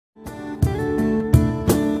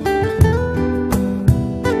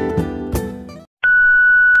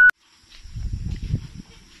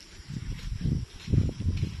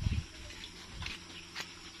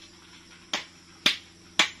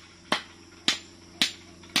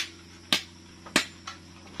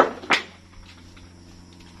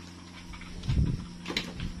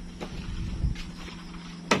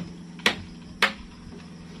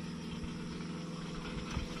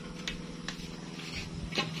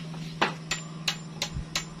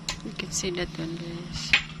See that one,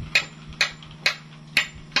 guys.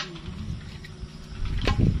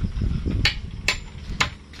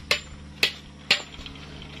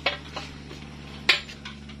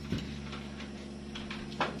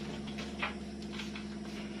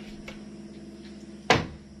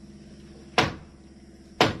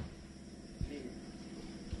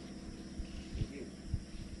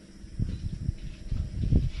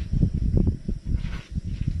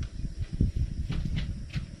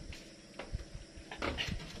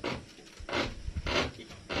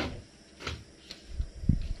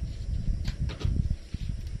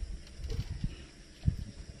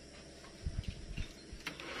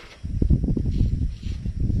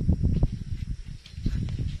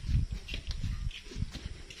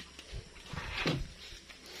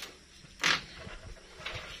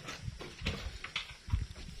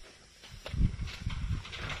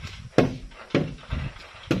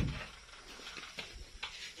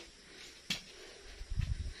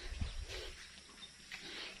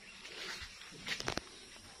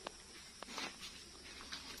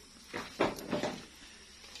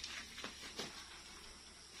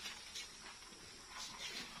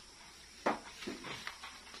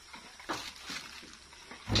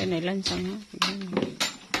 Yan ay lansang, ha?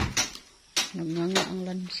 Nagnganga ang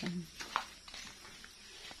lansang.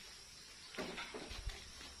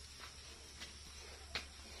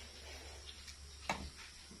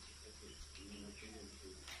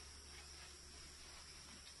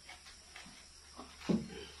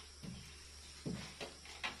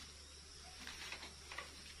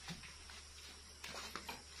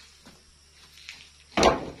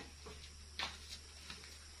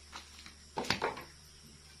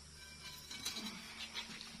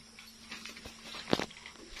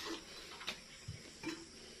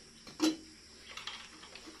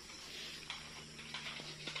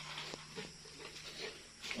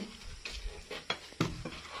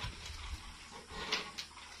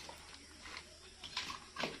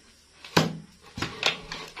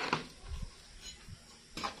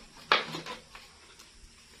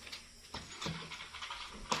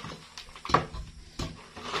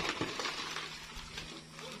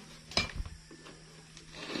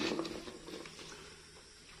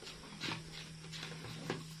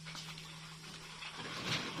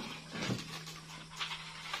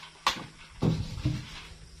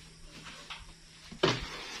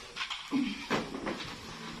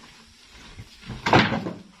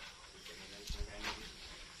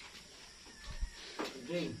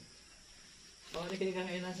 Drink. Bakit kini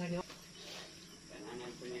kang ilan sa iyo?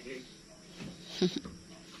 Kananan po niya drink.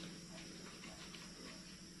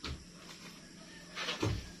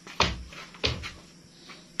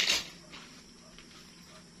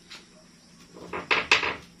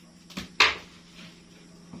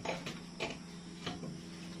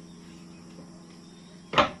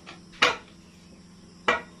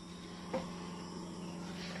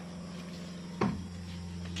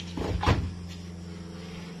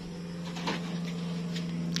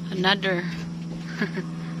 Another.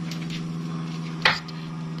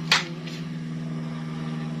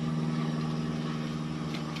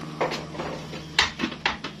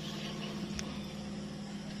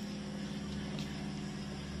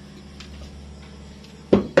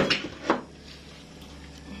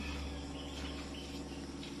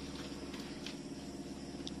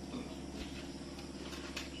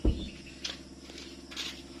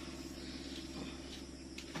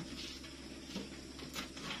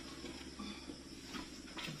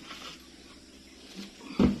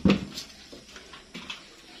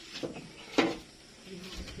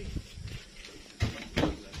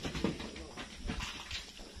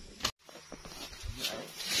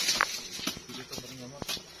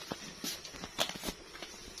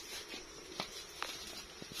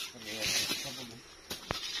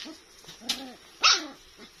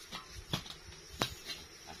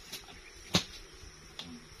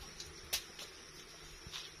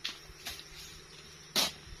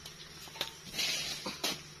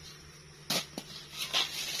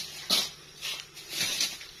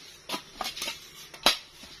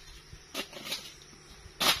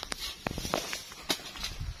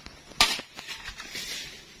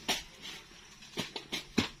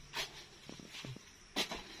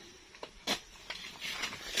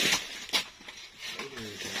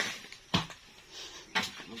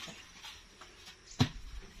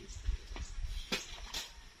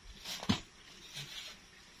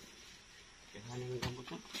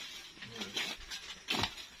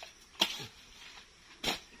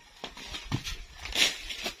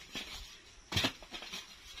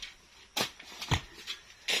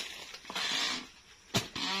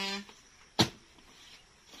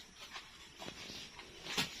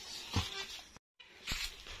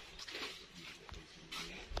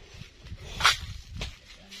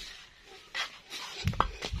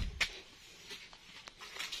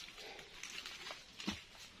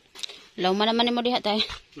 Law man naman mo diha tay.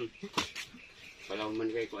 Wala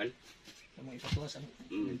man kay kuan. Mo ipatuwas ang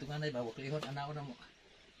lintungan ay bawak lihon anao na mo.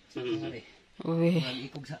 Sa hari. Uy.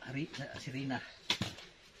 Ikog sa hari sa sirina.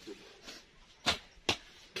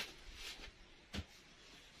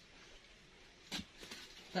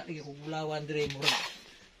 Tak lagi ko bulawan dire mo.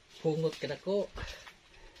 Hungot kada ko.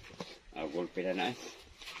 Golpe na na.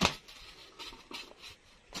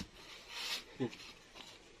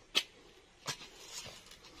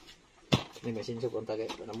 May mesin sa kontak ay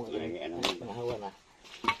ano mo panahawa na.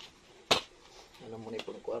 Ano mo ni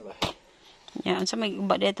pun kuan ba? Yan sa may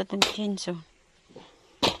uba dito tong chinso.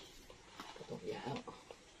 Katong iya.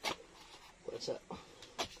 Kuan sa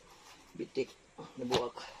bitik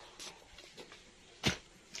nabuak.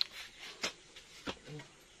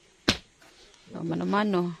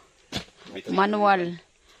 Mano-mano. Manual.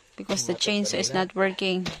 Because the chainsaw is not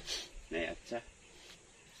working. Nayatsa.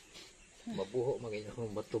 Mabuho magay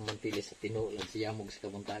akong bato mantilis sa tinulan si Yamog sa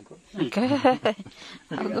kabuntagon. Okay.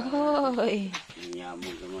 Agoy.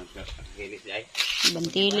 Nyamog naman sa kilis ay.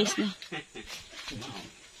 Bantilis na.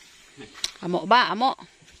 Amo ba? Amo.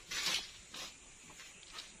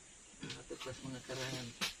 Ato plus mga karangan.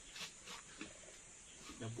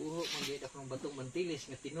 Nabuho magay akong batong mantilis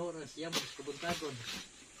nga tinulan si Yamog sa kabuntagon.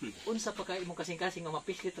 Unsa pa kay imong kasing-kasing nga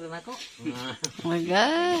mapiskit ra nako? Oh my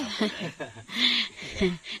God.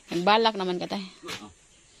 Nagbalak naman ka tay.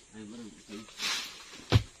 Ay bro.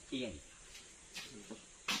 Iyan.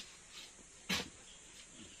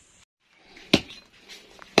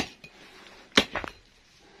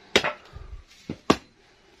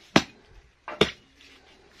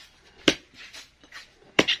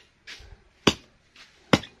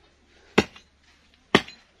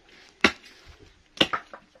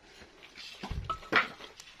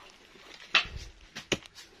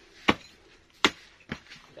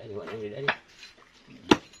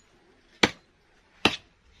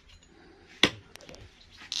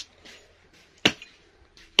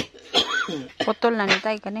 Putol na ni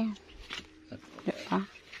tay kani. Ah.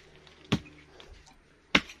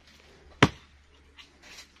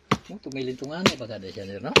 Mo tumilintungan ay bagada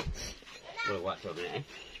siya no? Wala sa na eh.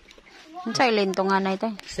 Unsay lintungan ay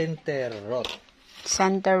tay? Center road.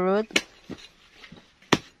 Center root.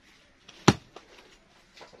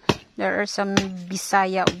 There are some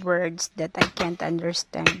Bisaya words that I can't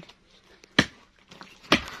understand.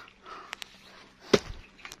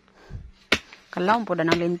 Kalawang po na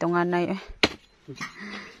ng lintungan na eh.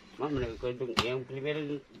 Ma'am, yung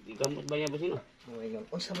primero gamot ba niya ba sino? Oh my God.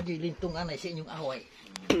 Unsa man di lintungan ay sa inyong away?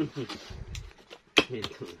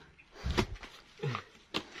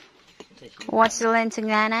 What's the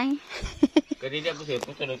lintungan ay? Kadi dia po siya,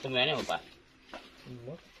 puto na tumaya mo pa.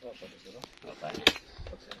 Apa na?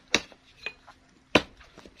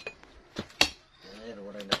 Ay,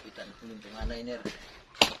 wala na kita ng lintungan ay ner.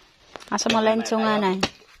 Asa mo lintungan ay?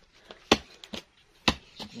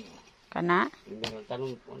 Kana?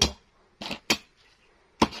 Tanong po na.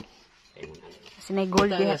 Sinay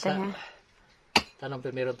gold diha ta ha. Tanong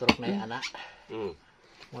primero turok na yung anak.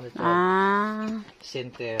 Monitor.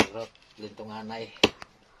 Center road lintungan ay.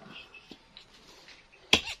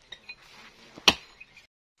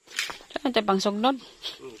 Ano tayo pang sugnod?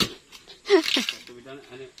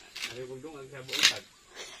 Ano kung doon ang sabo utag?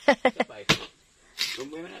 Sapay.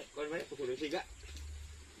 Lumboy man na. Kung ba? Pukulong siga.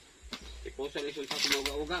 Iposa lisun sa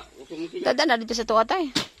kumauga-uga. Usong siga. Dada na dito sa tuwa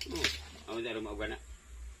tay. Amo daro mauga na.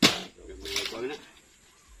 Mauga na.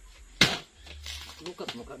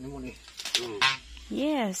 Mukat nimo ni.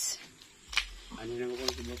 Yes. Ano na mo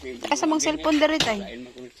kung sibukin? Asa mang cellphone diri tay?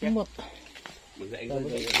 Simot. Maglaing ko.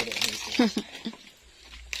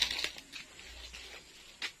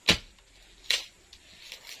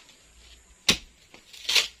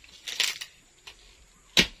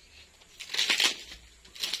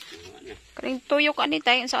 Karing tuyok ani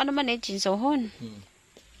tay sa ano man eh chinsohon.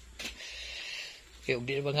 Kaya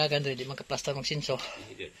di ba nga ganda di makaplastar ng sinso.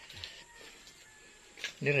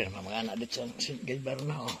 Di rin mga anak dito sa gaybar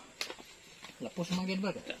na oh. Lapos mga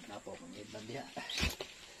gaybar. Lapos mga gaybar diha.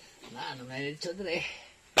 Na ano na dito dire.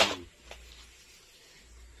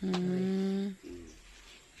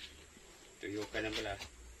 Tuyok ka na pala.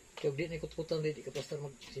 Kaya di na ikot-kutan di kaplastar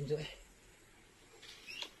mag sinso eh.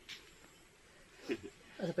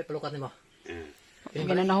 Asa pa palukat nimo?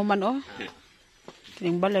 Ginanahuman oh.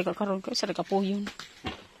 Kining balay ka karon ko sa kapuyon.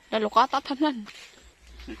 Lalo kata tanan.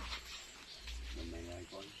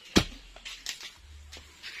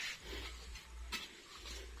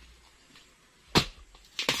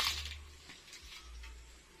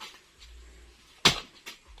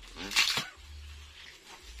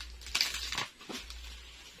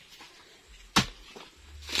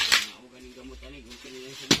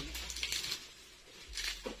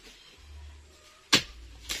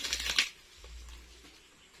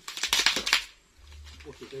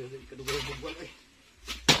 kadugay-bugwal eh.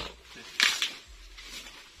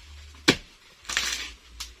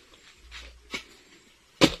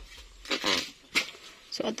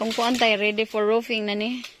 So atong kuan tay ready for roofing na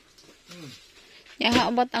ni. Ya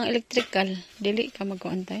abot ang electrical, dili ka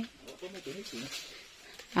magkuan tay.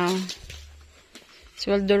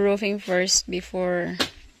 So we'll do roofing first before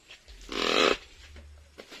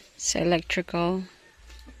sa electrical.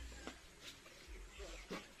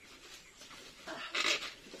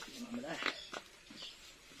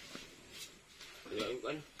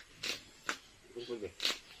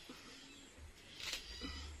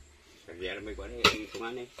 Biar may kuan eh,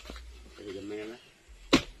 tungan eh. Kasi gamay na.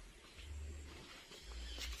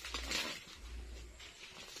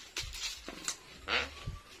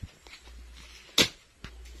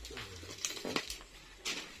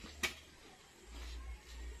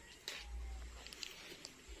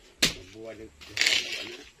 Buat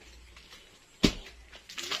dia.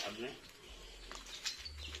 Abna.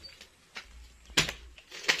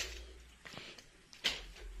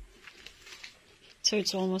 So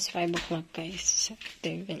it's almost 5 o'clock, guys. So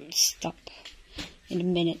they will stop in a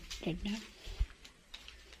minute right now.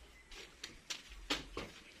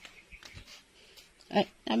 Ay,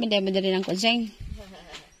 namin din mo din ang konseng.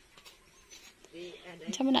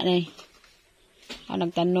 Saan mo na na eh? Ako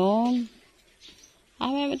nagtanong.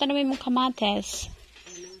 May tanongin mong kamates.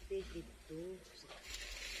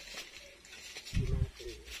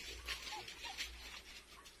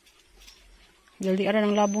 Dali ara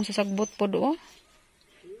ng labong sa sagbot po do.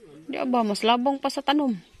 Di ba, mas labong pa sa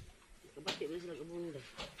tanom. Kabati mo sila kabong dah.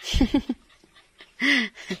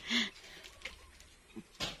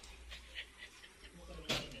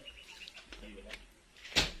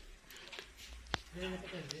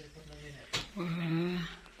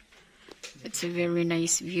 It's a very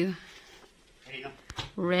nice view.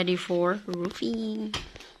 Ready for roofing.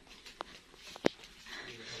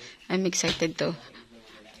 I'm excited to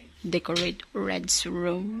decorate Red's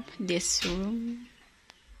room. This room.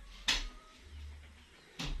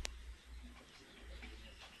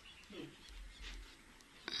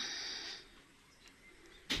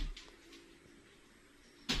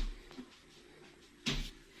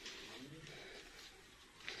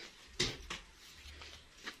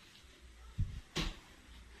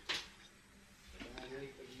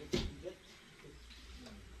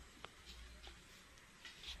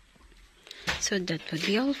 So that would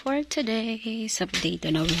be all for today's update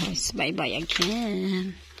on our house. Bye bye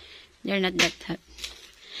again. They're not that hot.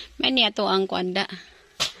 May niya to ang kuanda.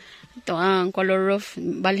 Ito ang color roof.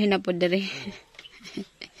 Balhin na po dere.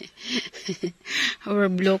 Our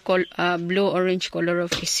blue orange color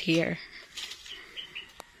roof is here.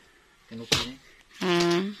 Canopy ni.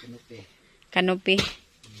 Canopy. Canopy.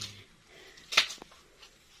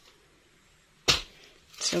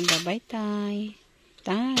 So bye bye tay.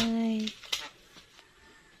 Tay.